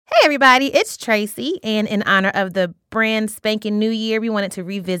everybody, it's Tracy, and in honor of the brand spanking new year, we wanted to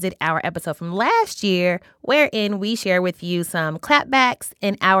revisit our episode from last year, wherein we share with you some clapbacks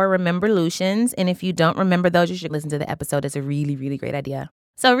and our Rememberlutions. And if you don't remember those, you should listen to the episode. It's a really, really great idea.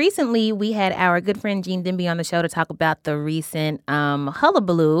 So recently, we had our good friend Gene Demby on the show to talk about the recent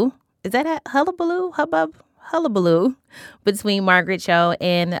hullabaloo. Is that a hullabaloo? Hullabaloo between Margaret Cho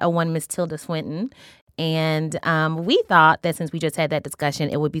and one Miss Tilda Swinton. And we thought that since we just had that discussion,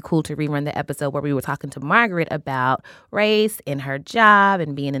 it would be cool to rerun the episode where we were talking to Margaret about race and her job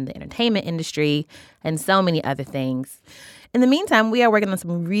and being in the entertainment industry and so many other things. In the meantime, we are working on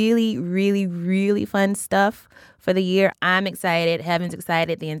some really, really, really fun stuff for the year. I'm excited. Heaven's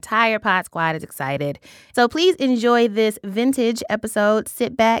excited. The entire Pod Squad is excited. So please enjoy this vintage episode.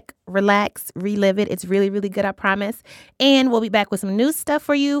 Sit back, relax, relive it. It's really, really good, I promise. And we'll be back with some new stuff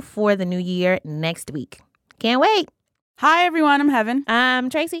for you for the new year next week. Can't wait. Hi, everyone. I'm Heaven. I'm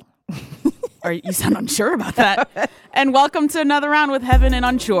Tracy. Or you sound unsure about that. And welcome to another round with Heaven and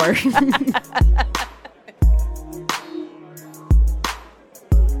Unsure.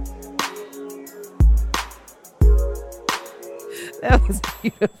 That was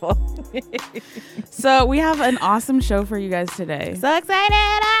beautiful. So we have an awesome show for you guys today. So excited.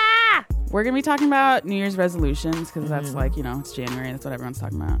 We're going to be talking about New Year's resolutions because that's like, you know, it's January. That's what everyone's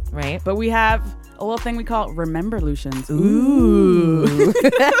talking about. Right. But we have a little thing we call Rememberlutions. Ooh.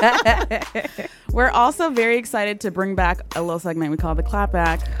 We're also very excited to bring back a little segment we call the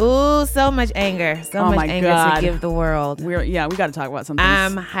clapback. Ooh, so much anger. So much anger God. to give the world. We got to talk about something.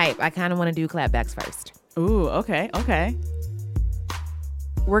 I'm hype. I kind of want to do clapbacks first. Ooh, okay.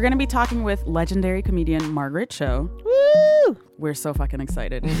 We're going to be talking with legendary comedian Margaret Cho. Woo! We're so fucking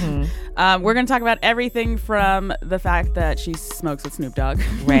excited. Mm-hmm. We're going to talk about everything from the fact that she smokes with Snoop Dogg.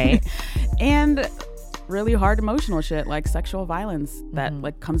 Right. And really hard emotional shit like sexual violence that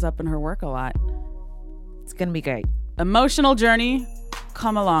like comes up in her work a lot. It's going to be great. Emotional journey.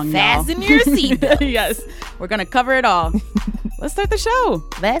 Come along, Fasten y'all. your seatbelt. Yes. We're going to cover it all. Let's start the show.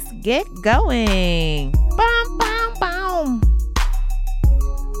 Let's get going. Bum, bum, bum.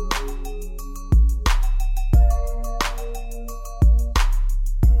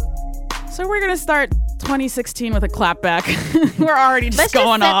 So we're going to start 2016 with a clapback. We're already just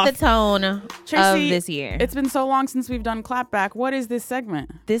going off. Let's set the tone Tracy, of this year. It's been so long since we've done clapback. What is this segment?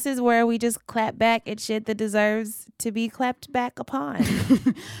 This is where we just clap back at shit that deserves to be clapped back upon.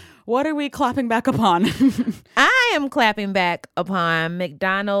 What are we clapping back upon? I am clapping back upon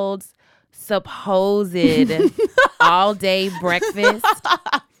McDonald's supposed all-day breakfast.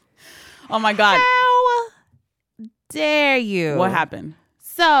 Oh, my God. How dare you? What happened?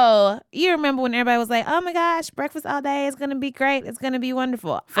 So, you remember when everybody was like, oh my gosh, breakfast all day is going to be great. It's going to be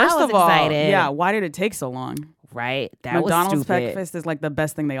wonderful. First I was of all, excited. yeah, why did it take so long? Right. That McDonald's was stupid. breakfast is like the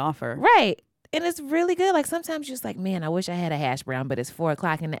best thing they offer. Right. And it's really good. Like sometimes you're just like, man, I wish I had a hash brown, but it's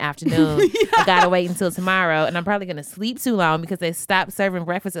 4:00 in the afternoon. Yeah. I got to wait until tomorrow. And I'm probably going to sleep too long because they stopped serving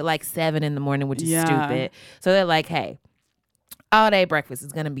breakfast at like 7 in the morning, which is stupid. So they're like, hey, all day breakfast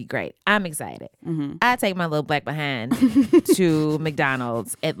is going to be great. I'm excited. Mm-hmm. I take my little black behind to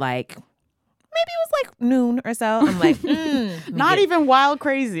McDonald's at like, maybe it was like noon or so. I'm like, not even wild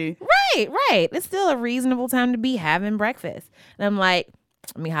crazy. Right. It's still a reasonable time to be having breakfast. And I'm like,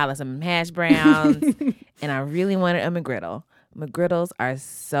 let me holler some hash browns. And I really wanted a McGriddle. McGriddles are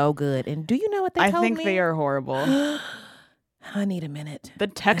so good. And do you know what they told me? I think they are horrible. I need a minute. The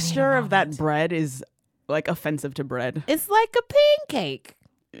texture of that bread is like offensive to bread. It's like a pancake.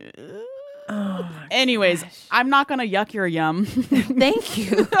 Oh, anyways, gosh. I'm not gonna yuck your yum. Thank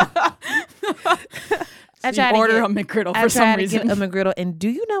you. I tried to order a McGriddle for some reason. Get a McGriddle, and do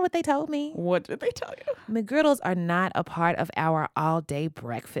you know what they told me? What did they tell you? McGriddles are not a part of our all-day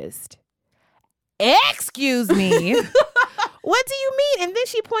breakfast. Excuse me. What do you mean? And then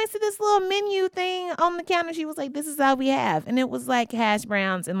she points to this little menu thing on the counter. She was like, this is all we have. And it was like hash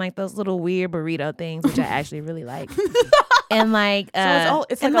browns and like those little weird burrito things, which I actually really like. And like, so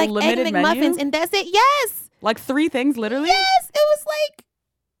it's like a limited egg McMuffins, menu? and that's it. Yes. Like 3 things, literally? Yes. It was like,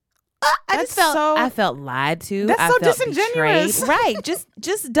 I felt lied to. That's so disingenuous. Betrayed. Right.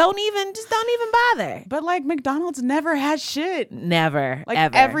 Just don't even bother. But like McDonald's never has shit. Never. Like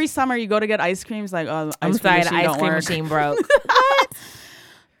ever. Every summer you go to get ice cream, it's like, oh, I'm sorry, the ice cream machine broke. What?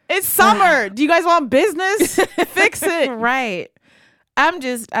 It's summer. Do you guys want business? Fix it. Right. I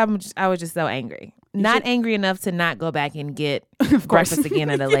was just so angry. Not angry enough to not go back and get breakfast again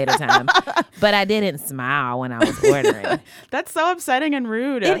at a later time. But I didn't smile when I was ordering. That's so upsetting and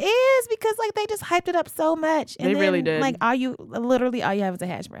rude. It is because like they just hyped it up so much. And they then, really did. Like all you have is a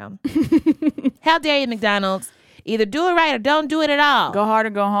hash brown. How dare you, McDonald's? Either do it right or don't do it at all. Go hard or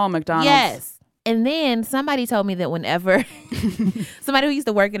go home, McDonald's. Yes. And then somebody told me that whenever somebody who used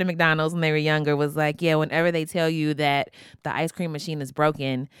to work at a McDonald's when they were younger was like, yeah, whenever they tell you that the ice cream machine is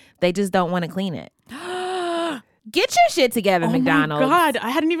broken, they just don't want to clean it. Get your shit together, McDonald's. Oh my God, I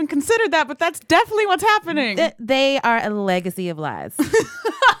hadn't even considered that, but that's definitely what's happening. They are a legacy of lies.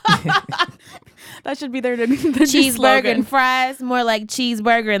 That should be their cheeseburger and fries, more like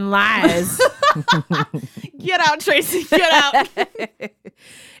cheeseburger and lies. Get out, Tracy. Get out.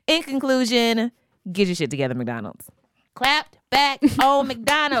 In conclusion, get your shit together, McDonald's. Clapped back on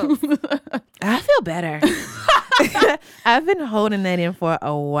McDonald's. I feel better. I've been holding that in for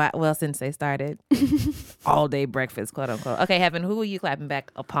a while. Well, since they started all day breakfast, quote unquote. Okay, Heaven, who are you clapping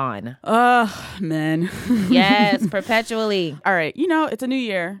back upon? Men. Yes, perpetually. All right. It's a new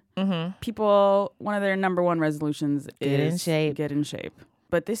year. Mm-hmm. People, one of their number one resolutions is get in shape.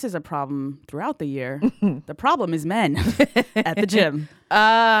 But this is a problem throughout the year. The problem is men at the gym.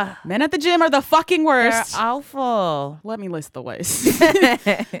 Men at the gym are the fucking worst. They're awful. Let me list the ways.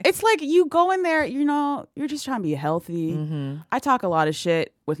 It's like you go in there, you're just trying to be healthy. Mm-hmm. I talk a lot of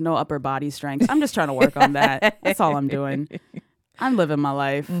shit with no upper body strength. I'm just trying to work on that. That's all I'm doing. I'm living my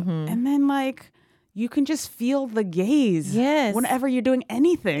life. Mm-hmm. And then you can just feel the gaze whenever you're doing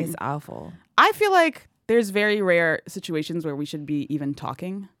anything. It's awful. I feel like there's very rare situations where we should be even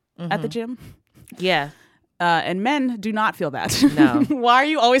talking at the gym. Yeah. And men do not feel that. No. Why are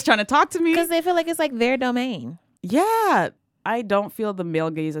you always trying to talk to me? Because they feel like it's like their domain. Yeah. I don't feel the male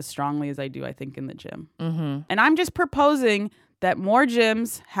gaze as strongly as I do, I think, in the gym. Mm-hmm. And I'm just proposing that more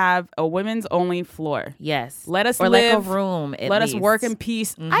gyms have a women's only floor. Yes. Let us live. Or like a room, at Let least. us work in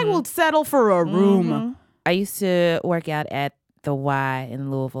peace. Mm-hmm. I will settle for a room. Mm-hmm. I used to work out at the Y in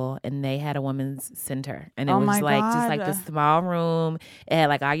Louisville, and they had a women's center, and it was just like this small room. It had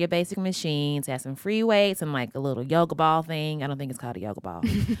like all your basic machines, it had some free weights and like a little yoga ball thing. I don't think it's called a yoga ball,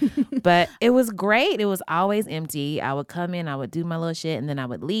 but it was great. It was always empty. I would come in, I would do my little shit, and then I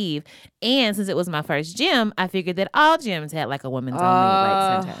would leave. And since it was my first gym, I figured that all gyms had like a women's only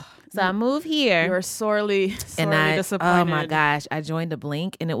like center. So I moved here. You're sorely disappointed. Oh my gosh, I joined a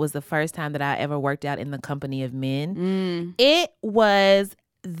Blink, and it was the first time that I ever worked out in the company of men. It was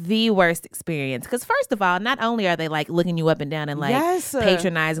the worst experience because first of all, not only are they like looking you up and down and like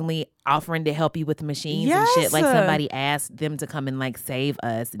patronizingly offering to help you with the machines and shit, like somebody asked them to come and like save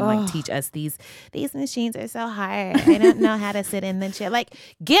us and like teach us these machines are so hard. I don't know how to sit in the chair. Like,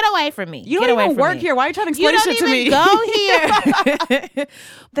 get away from me. You don't even work here. Why are you trying to explain shit to me? You don't even go here.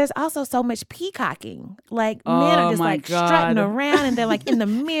 There's also so much peacocking. Like men are just like strutting around and they're like in the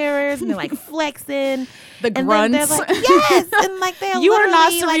mirrors and they're like flexing. The grunts. And they're like, yes, and like they're you are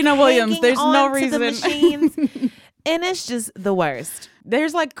not Serena like Williams. There's no reason. The machines. And it's just the worst.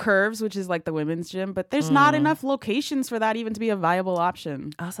 There's like Curves, which is like the women's gym, but there's not enough locations for that even to be a viable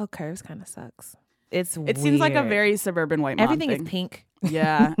option. Also, Curves kind of sucks. It seems like a very suburban white mom Everything thing. is pink.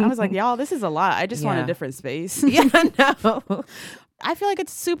 Yeah. I was like, y'all, this is a lot. I just want a different space. Yeah, I know. I feel like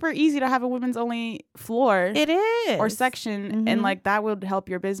it's super easy to have a women's only floor. It is. Or section. And like that would help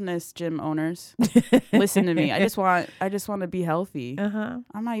your business, gym owners. Listen to me. I just want to be healthy. I'm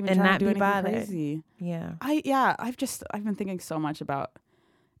not even trying to do anything crazy. Yeah. I've been thinking so much about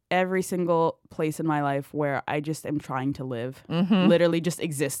every single place in my life where I just am trying to live. Literally just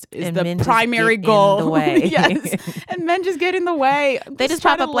exist is and the primary goal. In the way. Yes. And men just get in the way. They just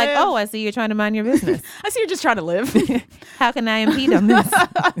pop up like, oh, I see you're trying to mind your business. I see you're just trying to live. How can I impede on this?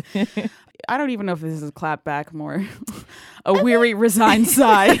 I don't even know if this is a clap back more. A weary, resigned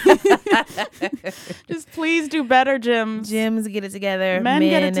sigh. Just please do better, gyms. Gyms, get it together. Men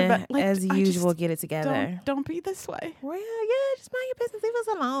get it together. Like, as usual, get it together. Don't be this way. Well, yeah, just mind your business. Leave us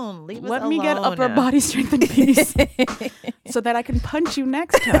alone. Let me get upper body strength and peace so that I can punch you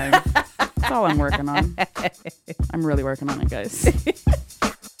next time. That's all I'm working on. I'm really working on it, guys.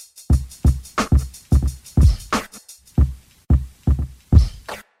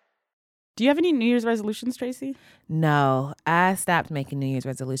 Do you have any New Year's resolutions, Tracy? No, I stopped making New Year's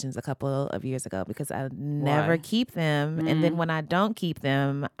resolutions a couple of years ago because I never keep them. And then when I don't keep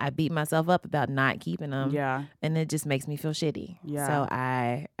them, I beat myself up about not keeping them. Yeah. And it just makes me feel shitty. Yeah. So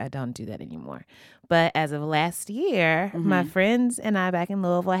I don't do that anymore. But as of last year, my friends and I back in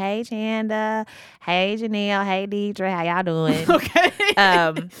Louisville, hey Chanda, hey Janelle, hey Deidre, how y'all doing?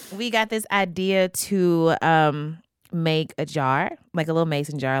 Okay. We got this idea to make a jar, like a little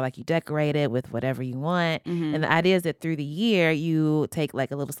mason jar, like you decorate it with whatever you want. And the idea is that through the year, you take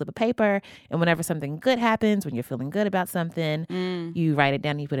like a little slip of paper, and whenever something good happens, when you're feeling good about something, you write it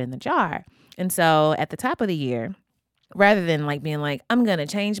down and you put it in the jar. And so at the top of the year, rather than like being like, I'm going to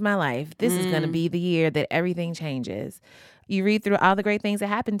change my life. This is going to be the year that everything changes. You read through all the great things that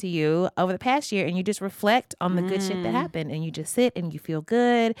happened to you over the past year and you just reflect on the good shit that happened and you just sit and you feel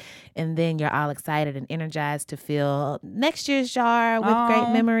good. And then you're all excited and energized to fill next year's jar with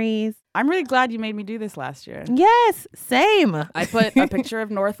great memories. I'm really glad you made me do this last year. Yes, same. I put a picture of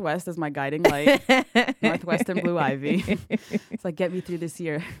Northwest as my guiding light. Northwest and Blue Ivy. It's like, get me through this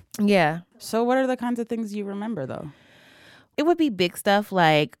year. Yeah. So what are the kinds of things you remember, though? It would be big stuff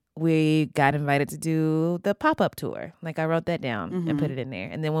like we got invited to do the pop-up tour. Like I wrote that down and put it in there.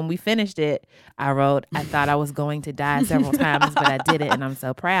 And then when we finished it, I wrote, I thought I was going to die several times, but I did it and I'm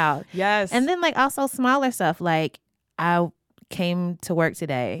so proud. Yes. And then like also smaller stuff like I came to work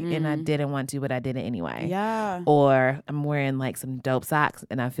today and I didn't want to, but I did it anyway. Yeah. Or I'm wearing like some dope socks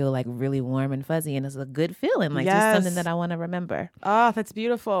and I feel like really warm and fuzzy and it's a good feeling. Like just something that I want to remember. Oh, that's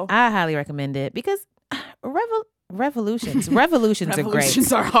beautiful. I highly recommend it because revolutions are great.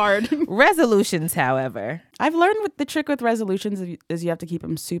 Resolutions are hard. Resolutions, however. I've learned what the trick with resolutions is you have to keep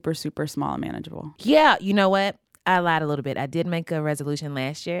them super, super small and manageable. Yeah, you know what? I lied a little bit. I did make a resolution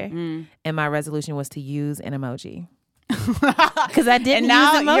last year, and my resolution was to use an emoji. Because I didn't use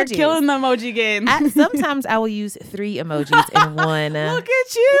emojis. And now you're killing the emoji game. Sometimes I will use 3 emojis in one. Look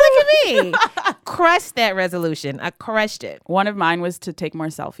at you. Look at me. Crushed that resolution. I crushed it. One of mine was to take more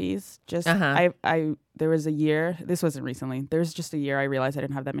selfies. Just there was a year. This wasn't recently. There was just a year I realized I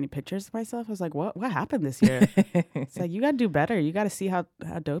didn't have that many pictures of myself. I was like, what happened this year? It's like, you got to do better. You got to see how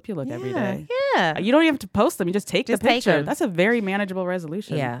dope you look every day. Yeah. You don't even have to post them. You just take the picture. Take That's a very manageable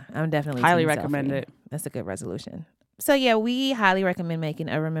resolution. Yeah, I'm definitely highly recommend it. That's a good resolution. So yeah, we highly recommend making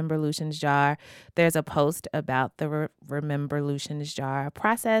a Rememberlutions jar. There's a post about the Rememberlutions jar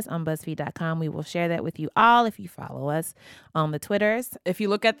process on BuzzFeed.com. We will share that with you all if you follow us on the Twitters. If you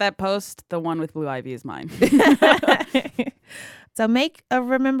look at that post, the one with Blue Ivy is mine. So make a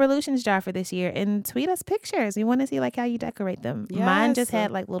Rememberlutions jar for this year and tweet us pictures. We want to see like how you decorate them. Yes. Mine just had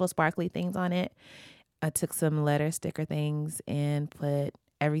like little sparkly things on it. I took some letter sticker things and put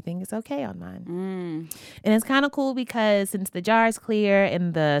everything is okay on mine. And it's kind of cool because since the jar is clear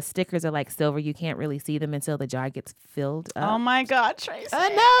and the stickers are like silver, you can't really see them until the jar gets filled up. Oh my God, Tracy. I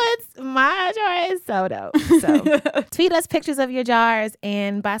know, my jar is so dope. So tweet us pictures of your jars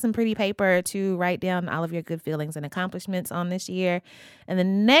and buy some pretty paper to write down all of your good feelings and accomplishments on this year. And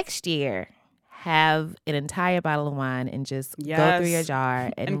then next year, have an entire bottle of wine and just go through your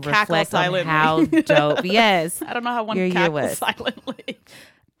jar and reflect on how dope. Yes. I don't know how one cackles silently.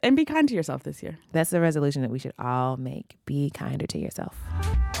 And be kind to yourself this year. That's the resolution that we should all make. Be kinder to yourself.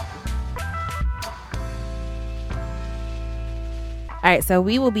 All right, so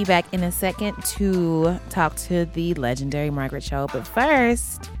we will be back in a second to talk to the legendary Margaret Cho. But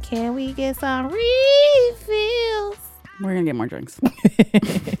first, can we get some refills? We're going to get more drinks.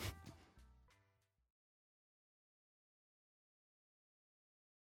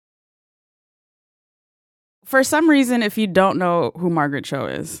 For some reason, if you don't know who Margaret Cho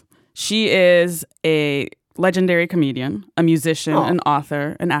is, she is a legendary comedian, a musician, an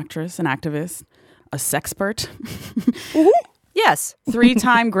author, an actress, an activist, a sexpert. Yes.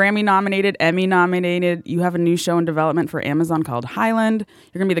 3-time Grammy-nominated, Emmy-nominated. You have a new show in development for Amazon called Highland.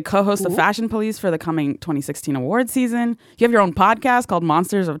 You're going to be the co-host of Fashion Police for the coming 2016 award season. You have your own podcast called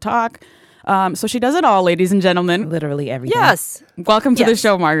Monsters of Talk. So she does it all, ladies and gentlemen. Literally everything. Yes. Welcome to the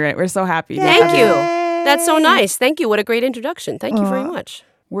show, Margaret. We're so happy. Thank you. That's so nice. Thank you. What a great introduction. Thank you very much.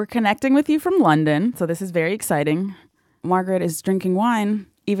 We're connecting with you from London, so this is very exciting. Margaret is drinking wine,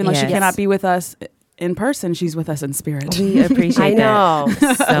 even though she cannot be with us in person. She's with us in spirit. We appreciate that. I know.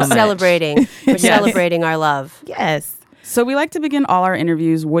 So celebrating. We're celebrating our love. Yes. So we like to begin all our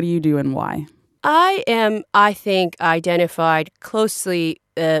interviews. What do you do and why? I am, I think, identified closely,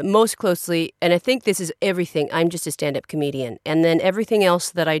 most closely, and I think this is everything. I'm just a stand-up comedian. And then everything else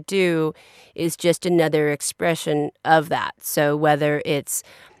that I do is just another expression of that. So whether it's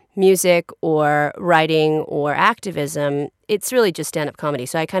music or writing or activism, it's really just stand-up comedy.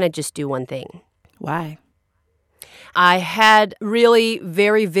 So I kind of just do one thing. Why? I had really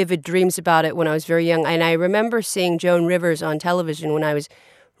very vivid dreams about it when I was very young. And I remember seeing Joan Rivers on television when I was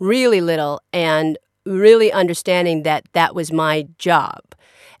really little and really understanding that that was my job.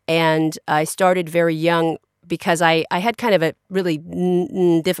 And I started very young because I had kind of a really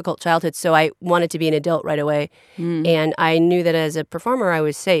difficult childhood, so I wanted to be an adult right away. And I knew that as a performer, I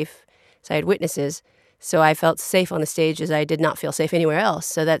was safe. So I had witnesses. So I felt safe on the stage as I did not feel safe anywhere else.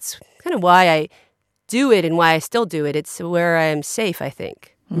 So that's kind of why I do it and why I still do it. It's where I am safe, I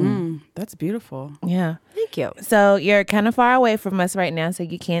think. That's beautiful. Yeah. Thank you. So you're kind of far away from us right now, so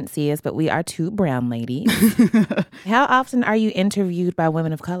you can't see us, but we are two brown ladies. How often are you interviewed by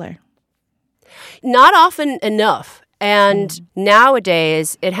women of color? Not often enough. And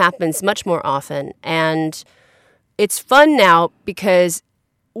nowadays, it happens much more often. And it's fun now because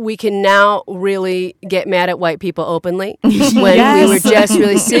we can now really get mad at white people openly when we were just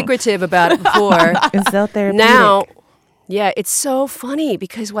really secretive about it before. It's so therapeutic. Now, yeah, it's so funny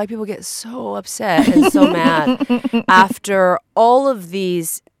because white people get so upset and so mad after all of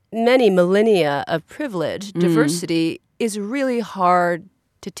these many millennia of privilege. Diversity is really hard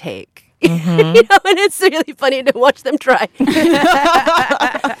to take. And it's really funny to watch them try.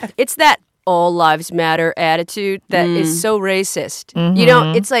 It's that all lives matter attitude that is so racist.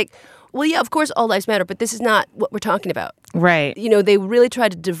 It's like, well, yeah, of course all lives matter, but this is not what we're talking about. Right. They really try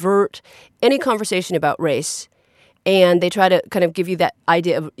to divert any conversation about race, and they try to kind of give you that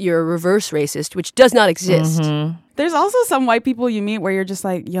idea of you're a reverse racist, which does not exist. There's also some white people you meet where you're just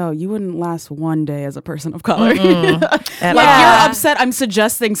like, yo, you wouldn't last one day as a person of color. You're upset. I'm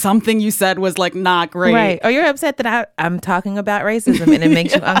suggesting something you said was like not great. Right. Or you're upset that I'm talking about racism and it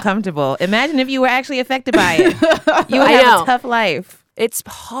makes you uncomfortable. Imagine if you were actually affected by it. You would have a tough life. It's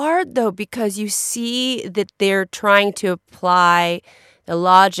hard, though, because you see that they're trying to apply the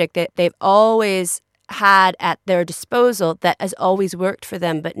logic that they've always had at their disposal that has always worked for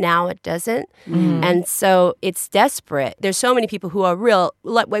them, but now it doesn't. And so it's desperate. There's so many people who are real,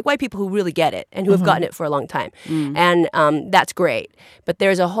 like white people who really get it and who have gotten it for a long time. And that's great. But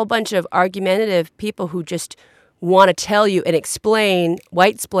there's a whole bunch of argumentative people who just want to tell you and explain,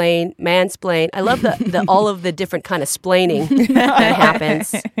 white-splain, mansplain. I love the all of the different kind of splaining that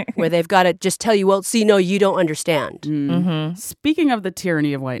happens, where they've got to just tell you, well, see, no, you don't understand. Speaking of the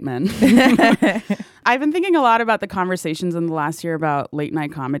tyranny of white men, I've been thinking a lot about the conversations in the last year about late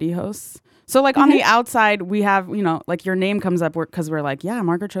night comedy hosts. So like on the outside, we have, like your name comes up because we're like, yeah,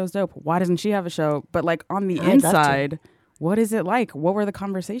 Margaret Cho's dope. Why doesn't she have a show? But like on the inside, what is it like? What were the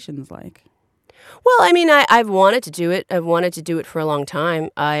conversations like? Well, I mean, I've wanted to do it. I've wanted to do it for a long time.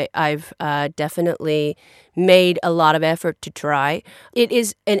 I've definitely made a lot of effort to try. It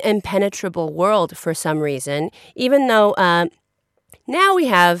is an impenetrable world for some reason, even though now we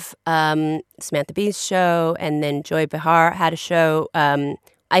have Samantha Bee's show, and then Joy Behar had a show.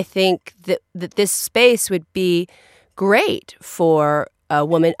 I think that this space would be great for a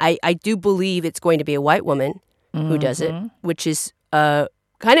woman. I do believe it's going to be a white woman who does it, which is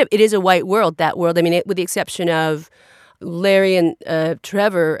it is a white world, that world. I mean, with the exception of Larry and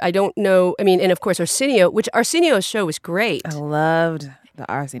Trevor, I don't know. I mean, and of course Arsenio's show was great. I loved the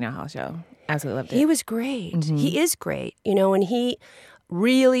Arsenio Hall show. Absolutely loved it. He was great. He is great. And he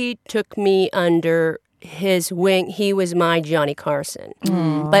really took me under his wing. He was my Johnny Carson.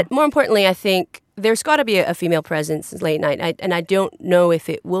 But more importantly, I think there's got to be a female presence late night. And I don't know if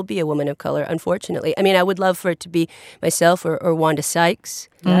it will be a woman of color, unfortunately. I mean, I would love for it to be myself or Wanda Sykes.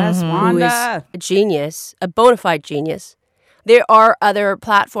 Yes, Wanda. Who is a genius, a bona fide genius. There are other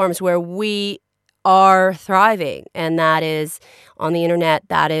platforms where we are thriving, and that is on the internet.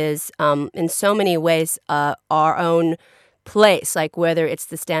 That is, in so many ways, our own place, like whether it's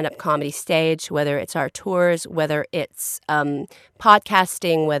the stand-up comedy stage, whether it's our tours, whether it's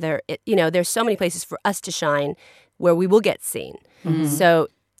podcasting, whether there's so many places for us to shine where we will get seen. So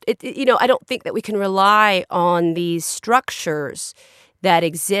I don't think that we can rely on these structures that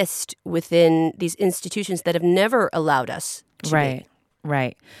exist within these institutions that have never allowed us to be.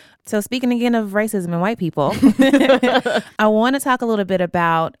 Right. So speaking again of racism and white people, I want to talk a little bit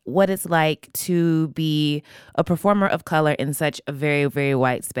about what it's like to be a performer of color in such a very, very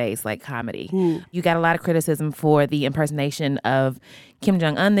white space like comedy. You got a lot of criticism for the impersonation of Kim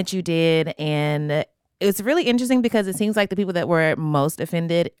Jong-un that you did, and it's really interesting because it seems like the people that were most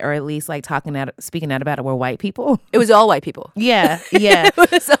offended, or at least like speaking out about it, were white people. It was all white people. Yeah.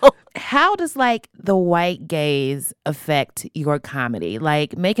 How does like the white gaze affect your comedy?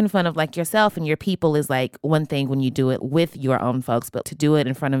 Like making fun of like yourself and your people is like one thing when you do it with your own folks, but to do it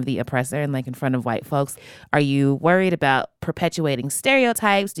in front of the oppressor and like in front of white folks, are you worried about perpetuating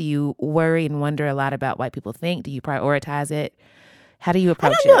stereotypes? Do you worry and wonder a lot about what white people think? Do you prioritize it? How do you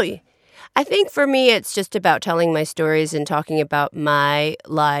approach it? I don't know. I think for me, it's just about telling my stories and talking about my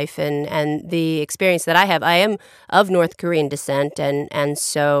life and the experience that I have. I am of North Korean descent, and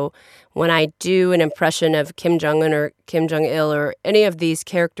so when I do an impression of Kim Jong-un or Kim Jong-il or any of these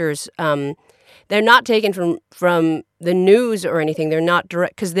characters, they're not taken from the news or anything. They're not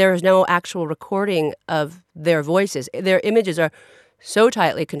direct because there's no actual recording of their voices. Their images are so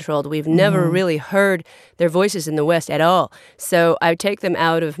tightly controlled. We've never really heard their voices in the West at all. So I take them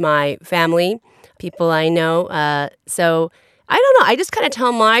out of my family, people I know. So I don't know. I just kind of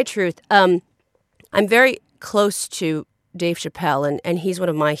tell my truth. I'm very close to Dave Chappelle, and he's one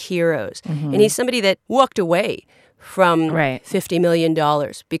of my heroes. And he's somebody that walked away from $50 million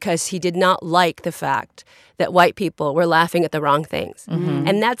because he did not like the fact that white people were laughing at the wrong things.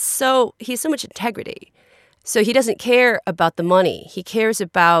 And he's so much integrity. So he doesn't care about the money. He cares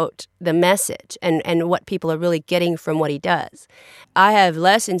about the message and what people are really getting from what he does. I have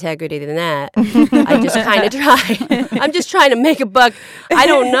less integrity than that. I just kind of try. I'm just trying to make a buck. I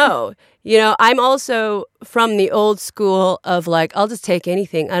don't know. You know, I'm also from the old school of like, I'll just take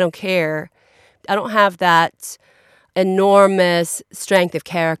anything. I don't care. I don't have that enormous strength of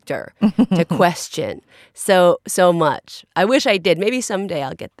character to question so much. I wish I did. Maybe someday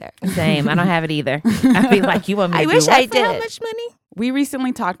I'll get there. Same. I don't have it either. I feel like you want me to I wish I did. How much money? We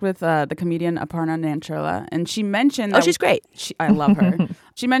recently talked with the comedian Aparna Nancherla, and she mentioned she's great. I love her.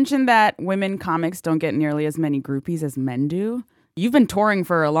 She mentioned that women comics don't get nearly as many groupies as men do. You've been touring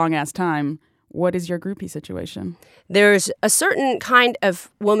for a long-ass time. What is your groupie situation? There's a certain kind of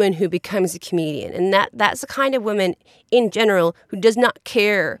woman who becomes a comedian, and that's the kind of woman in general who does not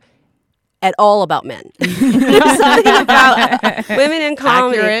care at all about men. There's something about women in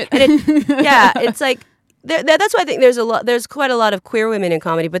comedy. Accurate. And it's like that's why I think there's quite a lot of queer women in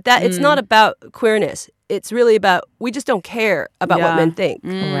comedy, but it's not about queerness. It's really about we just don't care about what men think.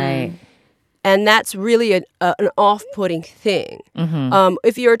 Right. And that's really an off-putting thing.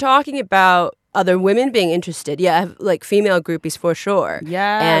 If you're talking about other women being interested, I have like female groupies for sure.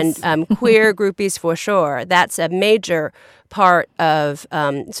 Yes. And queer groupies for sure. That's a major part of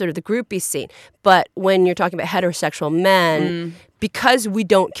sort of the groupie scene. But when you're talking about heterosexual men, because we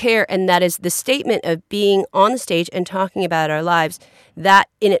don't care, and that is the statement of being on the stage and talking about our lives, that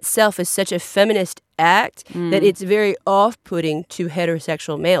in itself is such a feminist act that it's very off-putting to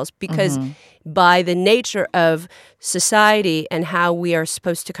heterosexual males because by the nature of society and how we are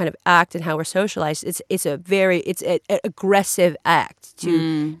supposed to kind of act and how we're socialized, it's an aggressive act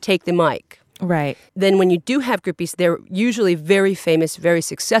to take the mic. Right. Then when you do have groupies, they're usually very famous, very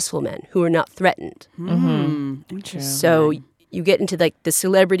successful men who are not threatened. Interesting. So you get into like the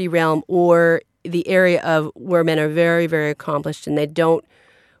celebrity realm or the area of where men are very, very accomplished and they don't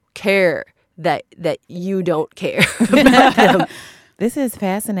care that you don't care about them. This is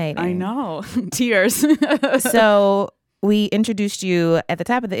fascinating. I know. Tears. So we introduced you at the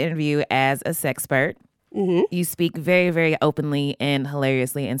top of the interview as a sexpert. You speak very, very openly and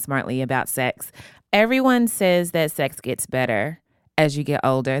hilariously and smartly about sex. Everyone says that sex gets better as you get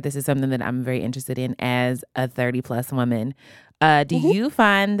older. This is something that I'm very interested in as a 30-plus woman. Do you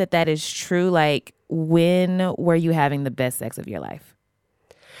find that is true? Like, when were you having the best sex of your life?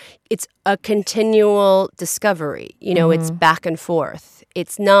 It's a continual discovery. You know, it's back and forth.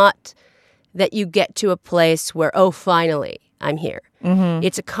 It's not that you get to a place where, oh, finally, I'm here.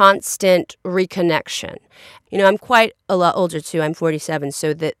 It's a constant reconnection. You know, I'm quite a lot older too. I'm 47,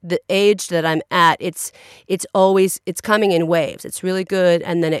 so the age that I'm at, it's coming in waves. It's really good,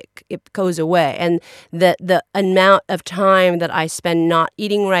 and then it goes away. And the amount of time that I spend not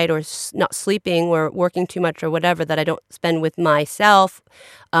eating right or not sleeping or working too much or whatever that I don't spend with myself,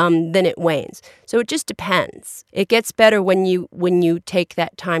 then it wanes. So it just depends. It gets better when you take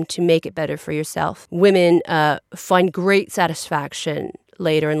that time to make it better for yourself. Women find great satisfaction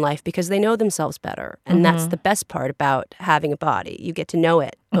later in life because they know themselves better. And that's the best part about having a body. You get to know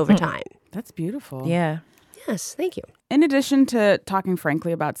it over time. That's beautiful. Yeah. Yes, thank you. In addition to talking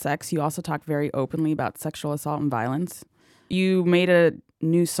frankly about sex, you also talk very openly about sexual assault and violence. You made a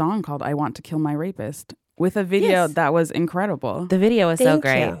new song called I Want to Kill My Rapist with a video that was incredible. The video is so Thank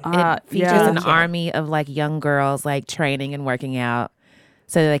great. you. It features an army of like young girls like training and working out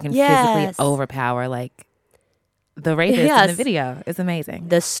so that they can physically overpower like the rapist in the video. Is amazing.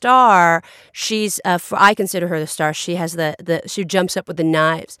 The star, she's I consider her the star. She has she jumps up with the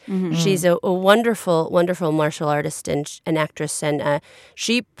knives. She's a wonderful, wonderful martial artist and an actress, and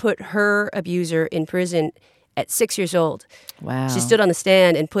she put her abuser in prison at 6 years old. Wow. She stood on the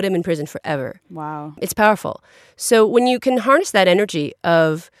stand and put him in prison forever. Wow. It's powerful. So when you can harness that energy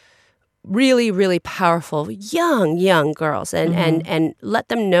of really, really powerful young girls and let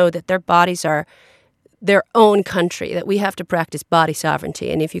them know that their bodies are their own country, that we have to practice body sovereignty.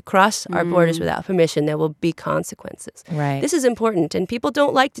 And if you cross our borders without permission, there will be consequences. Right. This is important. And people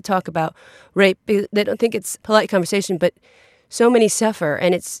don't like to talk about rape. They don't think it's polite conversation, but so many suffer.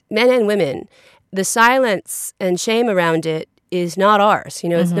 And it's men and women. The silence and shame around it is not ours. You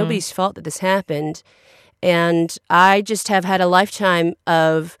know, it's nobody's fault that this happened. And I just have had a lifetime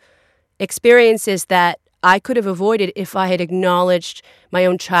of experiences that I could have avoided if I had acknowledged my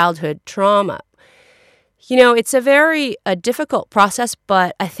own childhood trauma. You know, it's a very difficult process,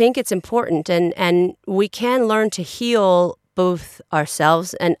 but I think it's important. And we can learn to heal both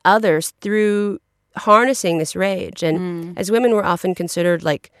ourselves and others through harnessing this rage. And as women, we're often considered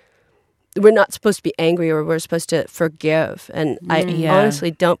like, we're not supposed to be angry, or we're supposed to forgive. And I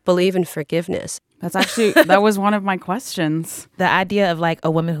honestly don't believe in forgiveness. That was one of my questions. The idea of like a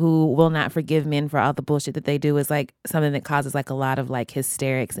woman who will not forgive men for all the bullshit that they do is like something that causes like a lot of like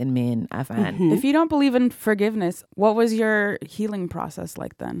hysterics in men, I find. If you don't believe in forgiveness, what was your healing process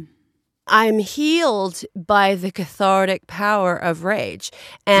like then? I'm healed by the cathartic power of rage,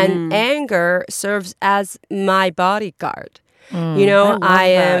 and anger serves as my bodyguard. You know, I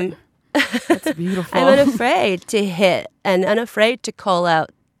am That's beautiful. I'm unafraid to hit and unafraid to call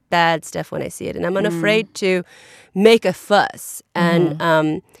out bad stuff when I see it. And I'm unafraid to make a fuss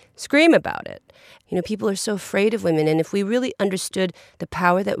and scream about it. You know, people are so afraid of women. And if we really understood the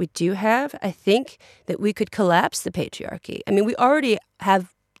power that we do have, I think that we could collapse the patriarchy. I mean, we already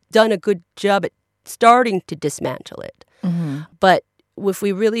have done a good job at starting to dismantle it. But if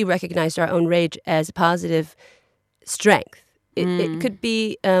we really recognized our own rage as a positive strength, it could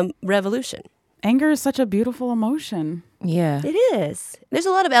be revolution. Anger is such a beautiful emotion. Yeah. It is. There's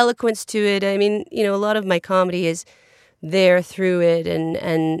a lot of eloquence to it. I mean, you know, a lot of my comedy is there through it,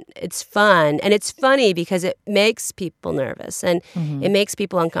 and it's fun. And it's funny because it makes people nervous, and it makes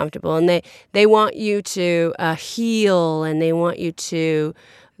people uncomfortable. And they want you to heal, and they want you to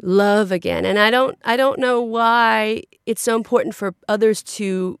love again. And I don't know why it's so important for others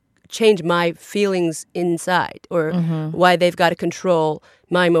to change my feelings inside, or why they've got to control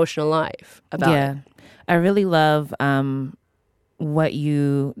my emotional life about it. I really love what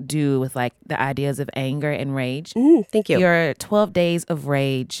you do with like the ideas of anger and rage. Thank you. Your 12 Days of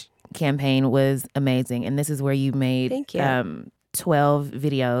Rage campaign was amazing. And this is where you made Thank you. 12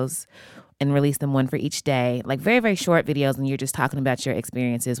 videos and released them one for each day. Like very, very short videos, and you're just talking about your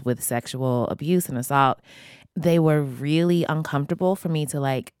experiences with sexual abuse and assault. They were really uncomfortable for me to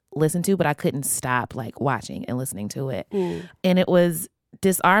like listen to, but I couldn't stop like watching and listening to it. And it was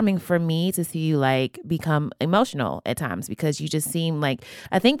disarming for me to see you like become emotional at times, because you just seem like,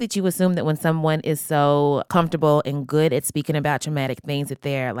 I think that you assume that when someone is so comfortable and good at speaking about traumatic things that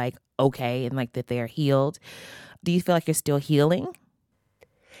they're like okay and like that they're healed. Do you feel like you're still healing?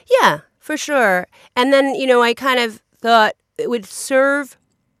 Yeah, for sure. And then, you know, I kind of thought it would serve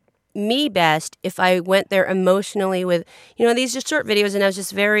me best if I went there emotionally with, you know, these are short videos, and I was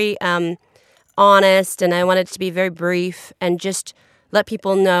just very honest, and I wanted it to be very brief and just let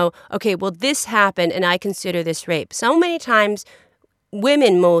people know, okay, well, this happened and I consider this rape. So many times,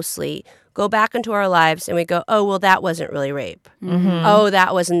 women mostly go back into our lives and we go, oh, well, that wasn't really rape. Oh,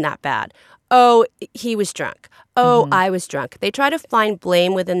 that wasn't that bad. Oh, he was drunk. Oh, I was drunk. They try to find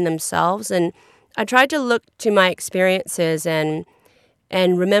blame within themselves. And I tried to look to my experiences and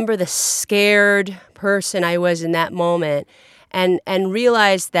remember the scared person I was in that moment, and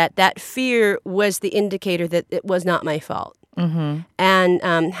realize that fear was the indicator that it was not my fault.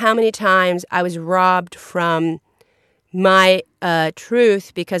 And how many times I was robbed from my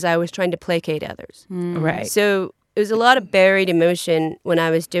truth because I was trying to placate others. Right. So it was a lot of buried emotion when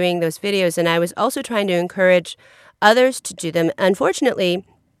I was doing those videos, and I was also trying to encourage others to do them. Unfortunately,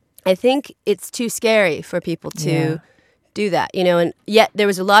 I think it's too scary for people to do that, you know, and yet there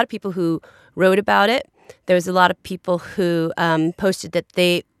was a lot of people who wrote about it. There was a lot of people who posted that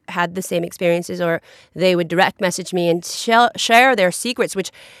they had the same experiences, or they would direct message me and share their secrets,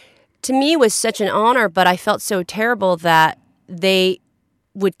 which to me was such an honor, but I felt so terrible that they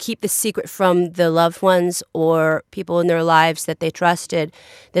would keep the secret from the loved ones or people in their lives that they trusted,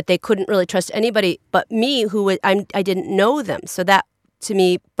 that they couldn't really trust anybody but me, who I didn't know them. So that to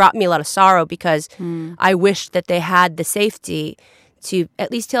me brought me a lot of sorrow, because I wished that they had the safety to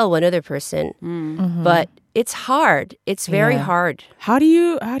at least tell one other person. But it's hard. It's very hard. How do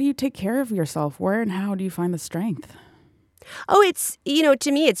you take care of yourself? Where and how do you find the strength? Oh, it's, you know,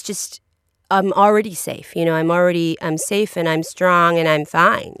 to me, it's just, I'm already safe. You know, I'm safe and I'm strong and I'm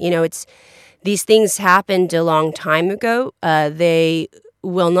fine. You know, these things happened a long time ago. They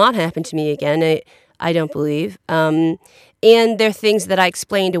will not happen to me again. I don't believe. And they're things that I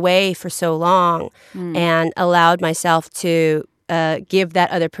explained away for so long and allowed myself to give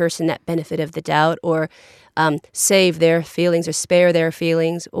that other person that benefit of the doubt, or save their feelings or spare their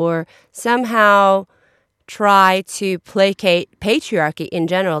feelings, or somehow try to placate patriarchy in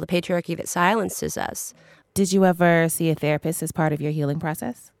general, the patriarchy that silences us. Did you ever see a therapist as part of your healing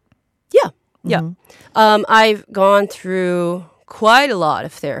process? Yeah. Yeah. I've gone through quite a lot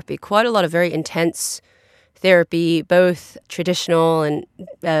of therapy, quite a lot of very intense therapy, both traditional and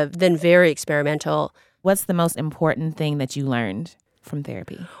then very experimental. What's the most important thing that you learned from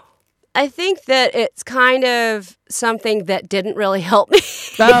therapy? I think that it's kind of something that didn't really help me.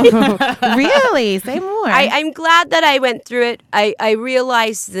 Oh, really? Say more. I'm glad that I went through it. I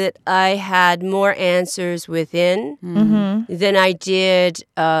realized that I had more answers within than I did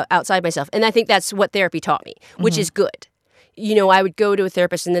outside myself. And I think that's what therapy taught me, which is good. You know, I would go to a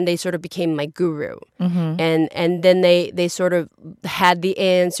therapist and then they sort of became my guru. And then they sort of had the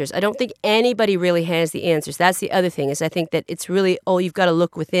answers. I don't think anybody really has the answers. That's the other thing, is I think that it's really, you've got to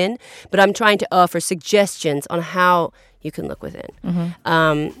look within. But I'm trying to offer suggestions on how you can look within.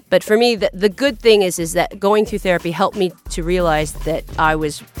 But for me, the good thing is that going through therapy helped me to realize that I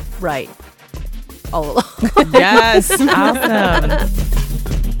was right all along. Yes. Awesome.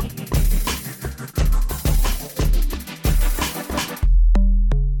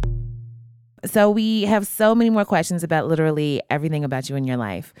 So we have so many more questions about literally everything about you in your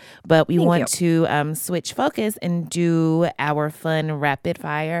life, but we want to switch focus and do our fun rapid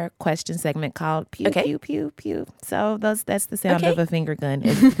fire question segment called Pew, Pew, Pew, Pew. So that's the sound of a finger gun.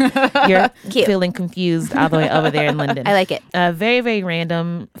 If you're feeling confused all the way over there in London. I like it. Very, very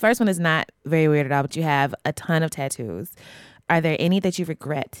random. First one is not very weird at all, but you have a ton of tattoos. Are there any that you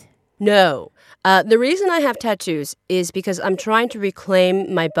regret? No. The reason I have tattoos is because I'm trying to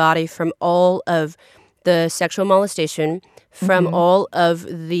reclaim my body from all of the sexual molestation, from all of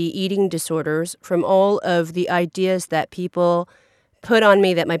the eating disorders, from all of the ideas that people put on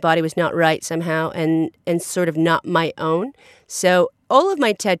me that my body was not right somehow and sort of not my own. So all of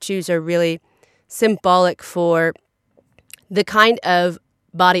my tattoos are really symbolic for the kind of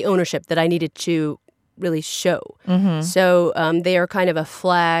body ownership that I needed to really show. So they are kind of a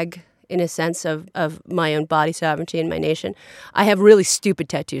flag in a sense of my own body sovereignty and my nation. I have really stupid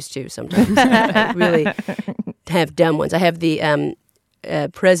tattoos too sometimes. I really have dumb ones. I have the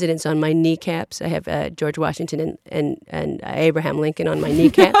presidents on my kneecaps. I have George Washington and Abraham Lincoln on my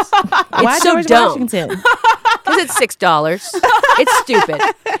kneecaps. Why It's so George dumb. Washington? Because it's $6. It's stupid.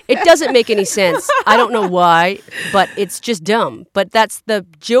 It doesn't make any sense. I don't know why, but it's just dumb. But that's the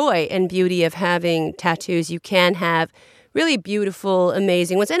joy and beauty of having tattoos. You can have really beautiful,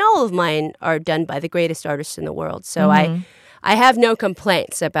 amazing ones. And all of mine are done by the greatest artists in the world. So I have no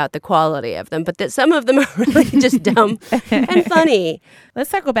complaints about the quality of them, but that some of them are really just dumb and funny. Let's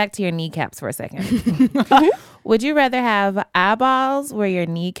circle back to your kneecaps for a second. Would you rather have eyeballs where your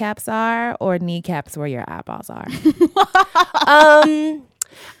kneecaps are or kneecaps where your eyeballs are?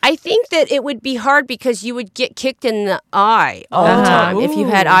 I think that it would be hard because you would get kicked in the eye all the time if you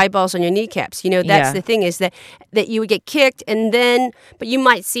had eyeballs on your kneecaps. You know, that's the thing, is that you would get kicked but you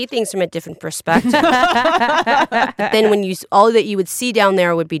might see things from a different perspective. But then all that you would see down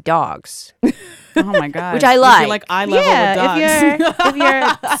there would be dogs. Oh my God. Which I like. You're like eye level with dogs. If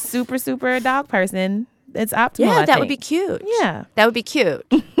you're a super, super dog person, it's optimal. Yeah, I that would think. be cute. Yeah. That would be cute.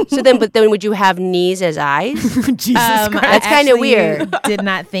 But then would you have knees as eyes? Jesus Christ. That's kinda weird. Did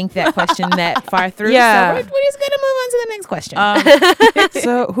not think that question that far through. Yeah. So we're just going to move on to the next question.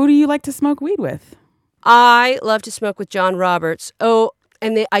 So who do you like to smoke weed with? I love to smoke with John Roberts. Oh,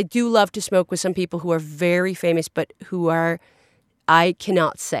 and I do love to smoke with some people who are very famous, but I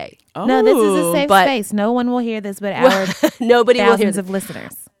cannot say. No, this is a safe but- space. No one will hear this but our Nobody will hear thousands of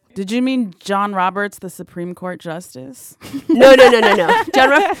listeners. Did you mean John Roberts, the Supreme Court Justice? No. John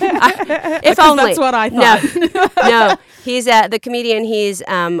Roberts. If only. That's what I thought. No. He's the comedian. He's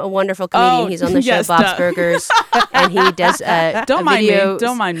a wonderful comedian. He's on the show Bob's Burgers, and he does a video.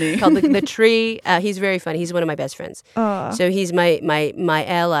 Don't mind me. Called the Tree. He's very funny. He's one of my best friends. So he's my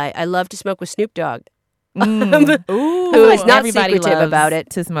ally. I love to smoke with Snoop Dogg. Who is not Everybody secretive loves about it.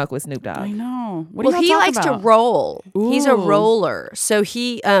 to smoke with Snoop Dogg. I know. What do Well, you he talk likes about? to roll. He's a Ooh. roller. So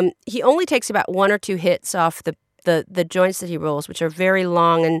he only takes about 1 or 2 hits off the joints that he rolls, which are very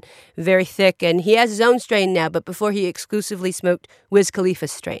long and very thick. And he has his own strain now, but before he exclusively smoked Wiz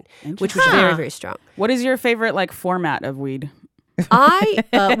Khalifa's strain, which was very, very strong. What is your favorite format of weed? I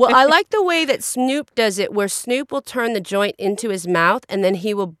like the way that Snoop does it, where Snoop will turn the joint into his mouth and then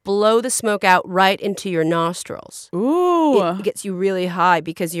he will blow the smoke out right into your nostrils. Ooh. It gets you really high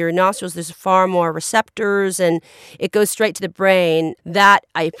because your nostrils, there's far more receptors and it goes straight to the brain. That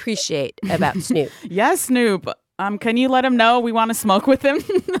I appreciate about Snoop. Yes, Snoop. Can you let him know we want to smoke with him?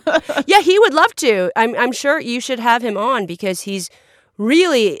 Yeah, he would love to. I'm sure you should have him on because he's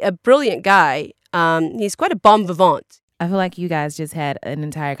really a brilliant guy. He's quite a bon vivant. I feel like you guys just had an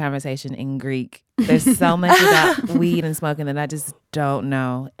entire conversation in Greek There's so much about weed and smoking that I just don't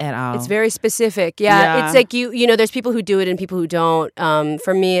know at all. It's very specific. Yeah. It's like you know, there's people who do it and people who don't.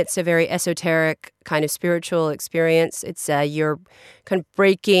 For me, it's a very esoteric kind of spiritual experience. It's you're kind of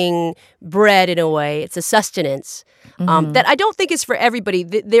breaking bread in a way. It's a sustenance that I don't think is for everybody.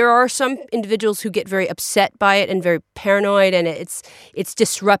 There are some individuals who get very upset by it and very paranoid, and it's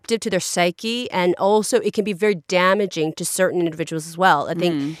disruptive to their psyche, and also it can be very damaging to certain individuals as well. I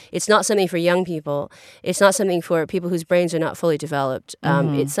think it's not something for young people. It's not something for people whose brains are not fully developed.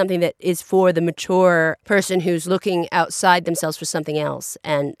 It's something that is for the mature person who's looking outside themselves for something else,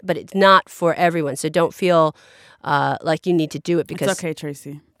 but it's not for everyone. So don't feel like you need to do it because it's okay,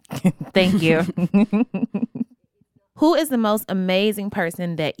 Tracy. Thank you. Who is the most amazing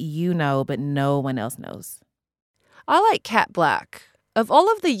person that you know but no one else knows? I like Kat Black. Of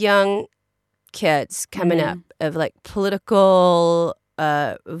all of the young kids coming up, of like political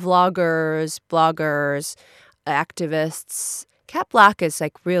vloggers, bloggers, activists, Kat Black is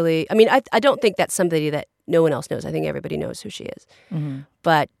like really, I mean, I don't think that's somebody that no one else knows. I think everybody knows who she is.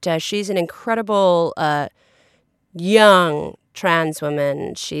 But she's an incredible young trans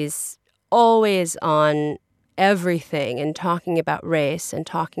woman. She's always on everything and talking about race and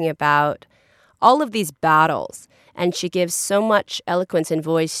talking about all of these battles. And she gives so much eloquence and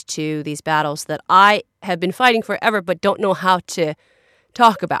voice to these battles that I have been fighting forever but don't know how to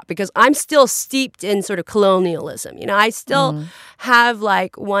talk about because I'm still steeped in sort of colonialism. You know, I still have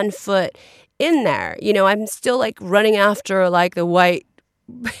like one foot in there. You know, I'm still like running after like the white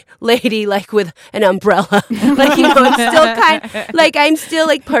lady like with an umbrella. Like, you know, I'm still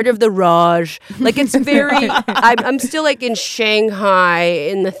like part of the Raj. Like it's very I'm still like in Shanghai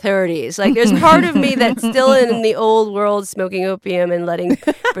in the 30s. Like there's part of me that's still in the old world smoking opium and letting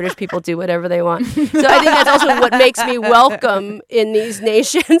British people do whatever they want. So I think that's also what makes me welcome in these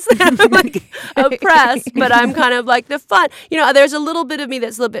nations that I'm like oppressed, but I'm kind of like the fun. You know, there's a little bit of me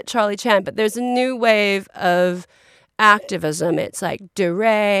that's a little bit Charlie Chan, but there's a new wave of activism. It's like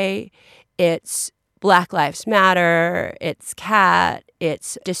DeRay, it's Black Lives Matter, it's Cat,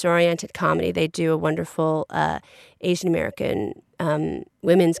 it's Disoriented Comedy. They do a wonderful Asian American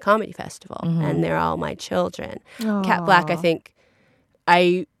women's comedy festival, and they're all my children. Kat Black, I think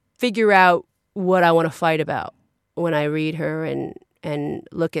I figure out what I want to fight about when I read her and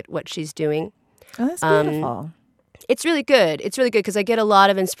look at what she's doing. Oh, that's beautiful. It's really good. It's really good because I get a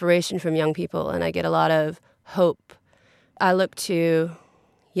lot of inspiration from young people and I get a lot of hope. I look to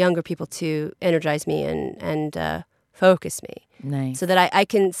younger people to energize me and focus me. Nice. So that I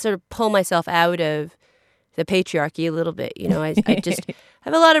can sort of pull myself out of the patriarchy a little bit. You know, I just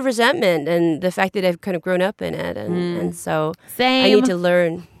have a lot of resentment and the fact that I've kind of grown up in it. And so Same. I need to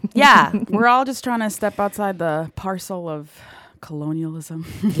learn. Yeah. We're all just trying to step outside the parcel of colonialism.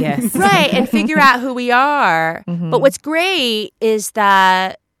 Yes. Right. And figure out who we are. But what's great is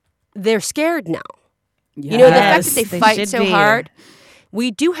that they're scared now. Yes. You know, the fact that they fight should so be. hard.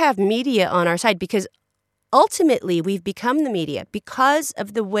 We do have media on our side because ultimately we've become the media because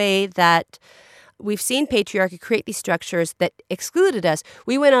of the way that we've seen patriarchy create these structures that excluded us.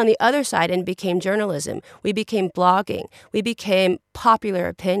 We went on the other side and became journalism. We became blogging. We became popular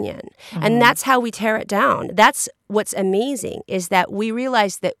opinion. And that's how we tear it down. That's what's amazing is that we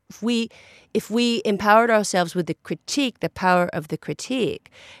realized that if we empowered ourselves with the critique, the power of the critique,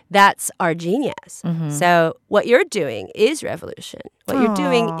 that's our genius. So what you're doing is revolution. What you're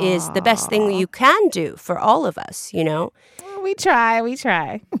doing is the best thing you can do for all of us, you know? We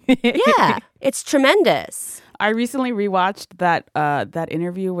try. Yeah, it's tremendous. I recently rewatched that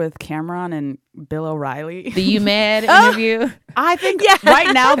interview with Cameron and Bill O'Reilly. The You Mad interview? I think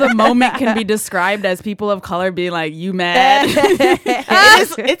right now the moment can be described as people of color being like, you mad?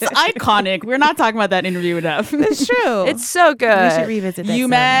 It's iconic. We're not talking about that interview enough. It's true. It's so good. We should revisit that. You soon.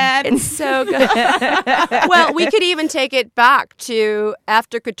 mad? It's so good. Well, we could even take it back to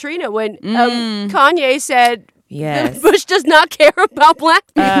after Katrina when Kanye said, Yes. Bush does not care about black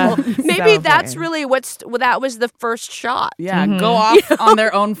people. Maybe so that's funny. really that was the first shot. Yeah, go off on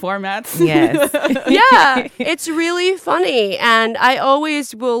their own formats. Yes. Yeah, it's really funny. And I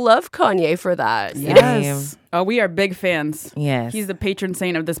always will love Kanye for that. Yes. Oh, we are big fans. Yes. He's the patron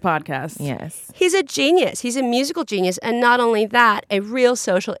saint of this podcast. Yes. He's a genius. He's a musical genius. And not only that, a real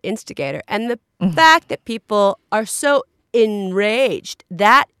social instigator. And the fact that people are so enraged,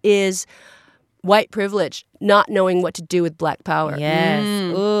 that is white privilege, not knowing what to do with black power. Yes.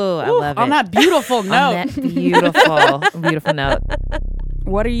 Ooh, I love it. On that beautiful note. On that beautiful note.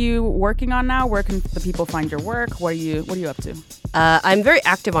 What are you working on now? Where can the people find your work? What are you up to? I'm very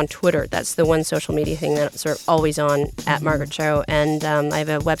active on Twitter. That's the one social media thing that I'm sort of always on at Margaret Cho. And I have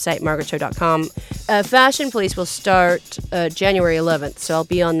a website, margaretcho.com. Fashion Police will start January 11th, so I'll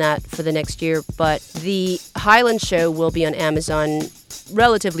be on that for the next year. But the Highland show will be on Amazon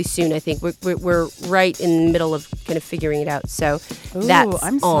relatively soon, I think. We're right in the middle of kind of figuring it out. So that's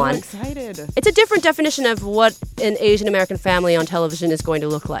I'm so on. excited. It's a different definition of what an Asian American family on television is going to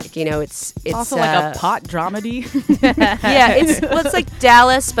look like. You know, it's also like a pot dramedy. Yeah, it's like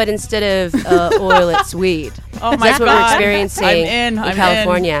Dallas, but instead of oil, it's weed. Oh my That's what we're experiencing I'm in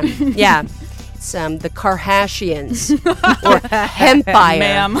California. Yeah. It's the Kardashians or Hempire,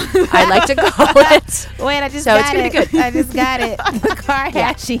 ma'am. I like to call it. Wait, I just So got it's gonna it. be good. I just got it. The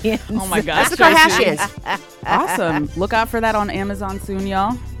Kardashians. Oh my gosh. That's the Kardashians. Awesome. Look out for that on Amazon soon,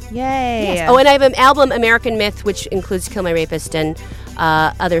 y'all. Yay. Yes. Oh, and I have an album, American Myth, which includes Kill My Rapist and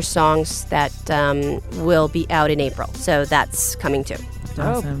other songs that will be out in April. So that's coming too.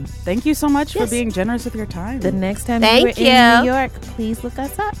 Awesome. Thank you so much for Yes. being generous with your time. The next time Thank you are in New you. York, please look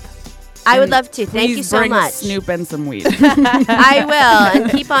us up. I would love to. Thank Please you so bring much. Snoop and some weed. I will. And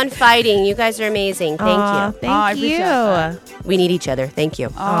keep on fighting. You guys are amazing. Thank Aw, you. Thank I appreciate you. that. We need each other. Thank you.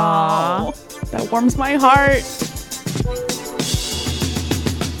 Oh, that warms my heart.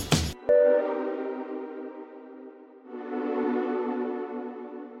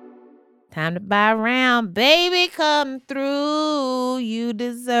 Time to buy a round. Baby, come through. You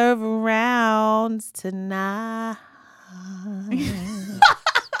deserve rounds tonight.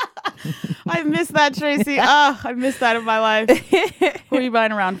 I miss that, Tracy. Oh, I miss that in my life. Who are you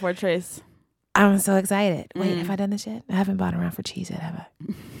buying around for, Trace? I'm so excited. Wait, have I done this yet? I haven't bought around for cheese yet, have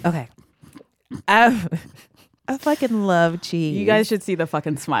I? Okay. I fucking love cheese. You guys should see the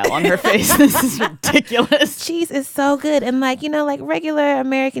fucking smile on her face. This is ridiculous. Cheese is so good. And like, you know, like regular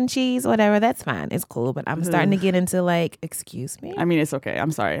American cheese, whatever, that's fine. It's cool. But I'm starting to get into like, excuse me? I mean, it's okay.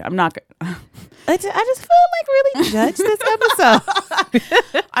 I'm sorry. I'm not. I just feel like really judged this episode.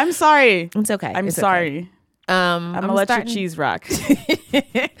 I'm sorry. It's okay. I'm It's sorry. Okay. I'm gonna let your cheese rock.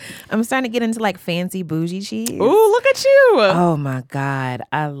 I'm starting to get into like fancy bougie cheese. Ooh, look at you. Oh my God.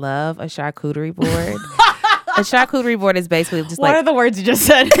 I love a charcuterie board. A charcuterie board is basically just What like. are the words you just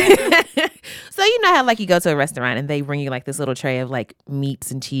said? So you know how like you go to a restaurant and they bring you like this little tray of like meats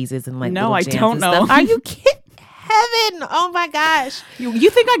and cheeses and like No, little I jams don't and know. stuff. Are you kidding? Heaven! Oh my gosh! You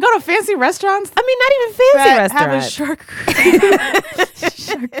think I go to fancy restaurants? I mean, not even fancy restaurants. Have a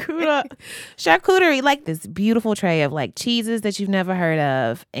charcuterie. Charcuterie, like this beautiful tray of like cheeses that you've never heard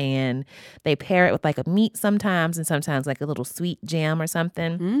of, and they pair it with like a meat sometimes, and sometimes like a little sweet jam or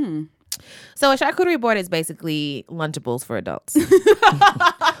something. So a charcuterie board is basically Lunchables for adults.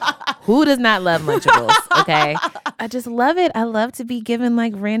 Who does not love Lunchables? Okay. I just love it. I love to be given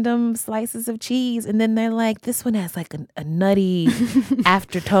like random slices of cheese. And then they're like, this one has like a nutty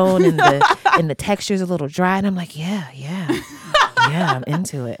aftertone and the texture's a little dry. And I'm like, yeah, I'm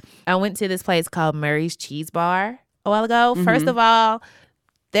into it. I went to this place called Murray's Cheese Bar a while ago. First of all,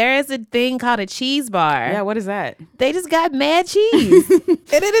 there is a thing called a cheese bar. Yeah, what is that? They just got mad cheese. And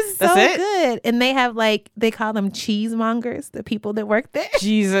it is so That's it? good. And they have like, they call them cheesemongers, the people that work there.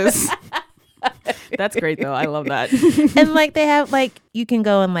 Jesus. That's great though. I love that. And like they have like, you can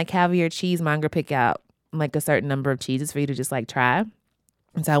go and like have your cheesemonger pick out like a certain number of cheeses for you to just like try.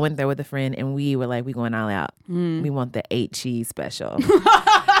 And so I went there with a friend and we were like, we going all out. We want the 8 cheese special.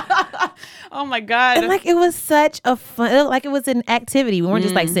 Oh my God. And like it was such a fun, like it was an activity. We weren't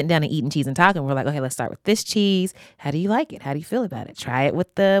just like sitting down and eating cheese and talking. We're like, okay, let's start with this cheese. How do you like it? How do you feel about it? Try it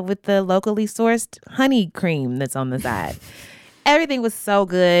with the locally sourced honey cream that's on the side. Everything was so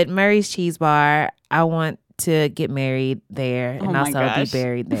good. Murray's Cheese Bar. I want to get married there and Oh my also be gosh.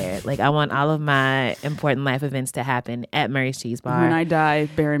 buried there. Like I want all of my important life events to happen at Murray's Cheese Bar. When I die,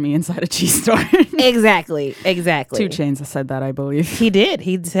 bury me inside a cheese store. Exactly. 2 Chainz said that, I believe. He did.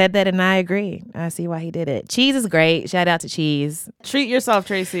 He said that and I agree. I see why he did it. Cheese is great. Shout out to cheese. Treat yourself,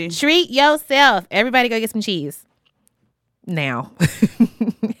 Tracy. Treat yourself. Everybody go get some cheese. Now.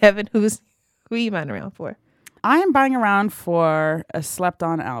 Heaven, who are you buying around for? I am buying around for a Slept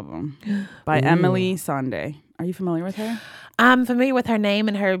On album by Emily Sandé. Are you familiar with her? I'm familiar with her name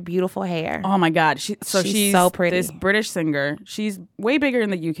and her beautiful hair. Oh my God. She's so pretty. This British singer. She's way bigger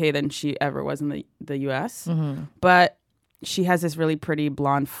in the UK than she ever was in the US. But she has this really pretty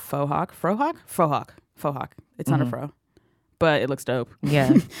blonde faux hawk. It's not a fro, but it looks dope.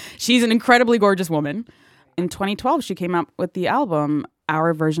 Yeah. She's an incredibly gorgeous woman. In 2012, she came out with the album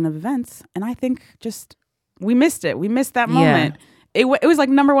Our Version of Events. And I think we missed it. We missed that moment. It was like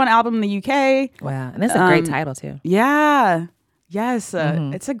 #1 album in the UK. Wow. And that's a great title too. Yeah. Yes,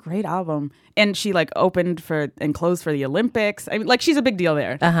 it's a great album. And she like opened for and closed for the Olympics. I mean, like she's a big deal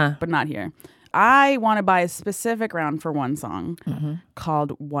there, but not here. I want to buy a specific round for one song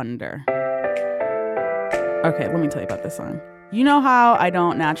called Wonder. Okay, let me tell you about this song. You know how I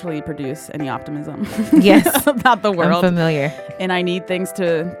don't naturally produce any optimism Yes. about the world. I'm familiar. And I need things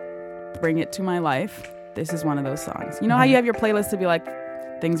to bring it to my life. This is one of those songs. You know how you have your playlist to be like,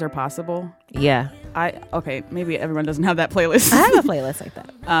 things are possible? Yeah. Okay, maybe everyone doesn't have that playlist. I have a playlist like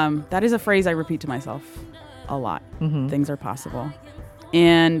that. That is a phrase I repeat to myself a lot. Things are possible.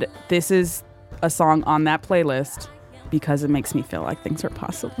 And this is a song on that playlist because it makes me feel like things are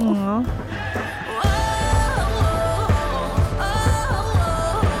possible. Aww.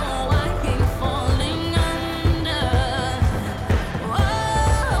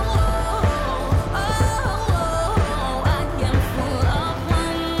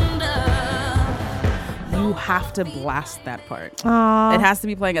 You have to blast that part. Aww. It has to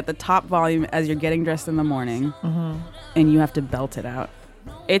be playing at the top volume as you're getting dressed in the morning, and you have to belt it out.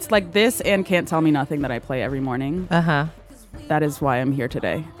 It's like this and Can't Tell Me Nothing that I play every morning. That is why I'm here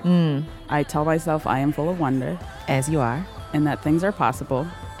today. I tell myself I am full of wonder. As you are. And that things are possible.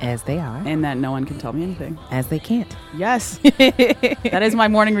 As they are. And that no one can tell me anything. As they can't. Yes. That is my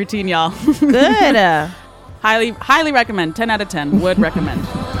morning routine, y'all. Good. Highly recommend. 10 out of 10. Would recommend.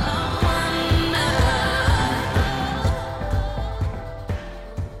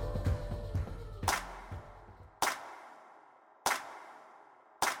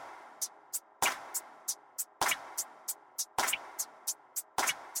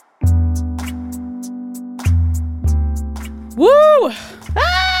 Woo!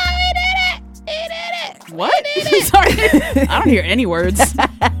 Ah, we did it! We did it! What? Sorry. I don't hear any words.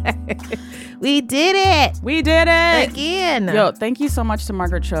 We did it! We did it! Again. Yo, thank you so much to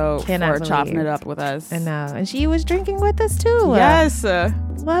Margaret Cho Cannot for chopping believe. it up with us. I know. And she was drinking with us too. Yes.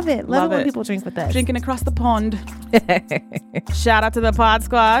 Love it. Love it when people drink with us. Drinking across the pond. Shout out to the Pod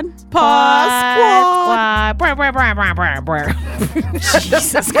Squad. Pod Squad. Squad.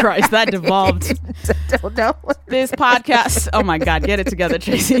 Jesus Christ, that devolved. Don't know. This podcast. Oh my God, get it together,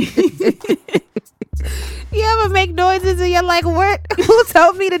 Tracy. You ever make noises and you're like, what? Who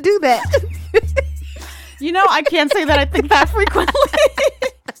told me to do that? You know, I can't say that I think that frequently.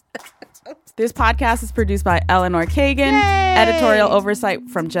 This podcast is produced by Eleanor Kagan, Yay! editorial oversight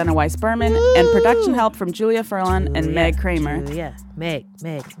from Jenna Weiss Berman, and production help from Julia Furlan and Meg Kramer. Yeah, Meg.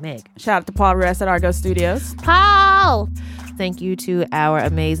 Shout out to Paul Ruess at Argo Studios. Paul! Thank you to our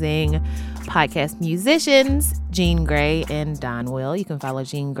amazing podcast musicians, Jean Grey and Don Will. You can follow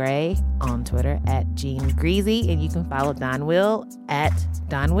Jean Grey on Twitter at Jean Greasy, and you can follow Don Will at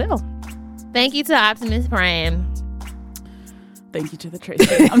Don Will. Thank you to Optimus Prime. Thank you to the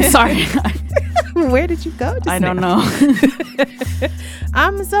Tracy. I'm sorry. Where did you go? I don't know.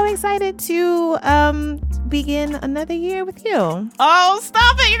 I'm so excited to begin another year with you. Oh,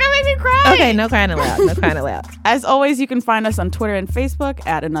 stop it. You're going to make me cry. Okay, no crying aloud. No crying aloud. As always, you can find us on Twitter and Facebook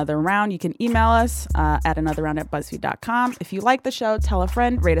at Another Round. You can email us at anotherround@buzzfeed.com. If you like the show, tell a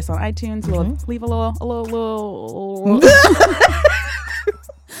friend, rate us on iTunes, leave a little.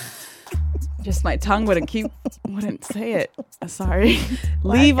 Just my tongue wouldn't say it. Sorry.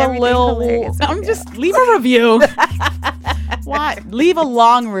 Leave a little. Leave a review. Why? Leave a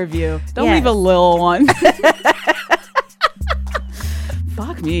long review. Don't leave a little one.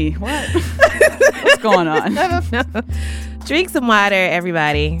 Fuck me. What? What's going on? I don't know. Drink some water,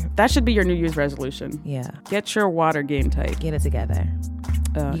 everybody. That should be your New Year's resolution. Yeah. Get your water game tight. Get it together.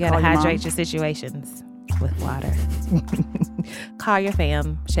 You gotta hydrate your situations with water. Call your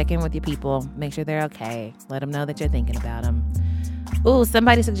fam, check in with your people, make sure they're okay, let them know that you're thinking about them. Ooh,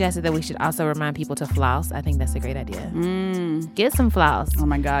 somebody suggested that we should also remind people to floss. I think that's a great idea. Get some floss. Oh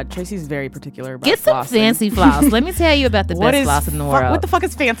my God, Tracy's very particular about Get some flossing. fancy floss. Let me tell you about the best floss in the world. What the fuck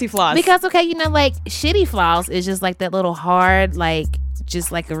is fancy floss? Because, okay, you know, like shitty floss is just like that little hard, like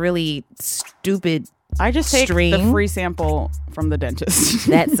just like a really stupid I just take string. the free sample from the dentist.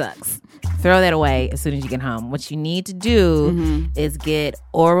 That sucks. Throw that away as soon as you get home. What you need to do is get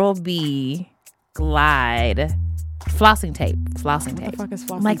Oral-B Glide flossing tape. What the fuck is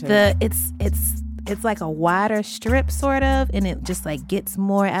flossing like tape? It's like a wider strip sort of, and it just like gets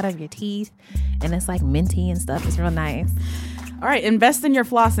more out of your teeth, and it's like minty and stuff. It's real nice. All right, invest in your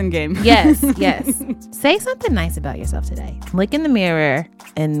flossing game. Yes. Say something nice about yourself today. Look in the mirror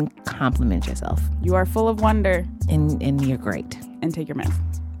and compliment yourself. You are full of wonder. And you're great. And take your meds.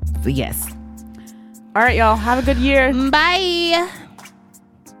 But yes. All right, y'all. Have a good year. Bye.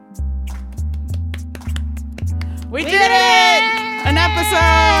 We did it! An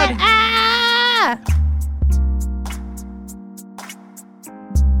episode! Ah!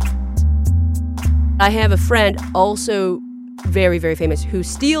 I have a friend also very, very famous who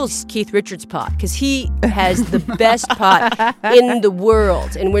steals Keith Richards' pot because he has the best pot in the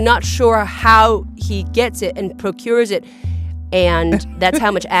world. And we're not sure how he gets it and procures it. And that's how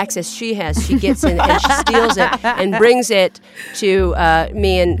much access she has. She gets in and she steals it and brings it to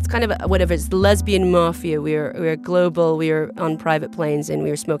me. And it's kind of whatever. It's the lesbian mafia. We're global. We are on private planes and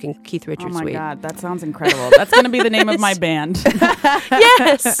we were smoking Keith Richards weed. Oh my God, that sounds incredible. That's going to be the name of my band.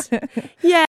 Yes. Yeah.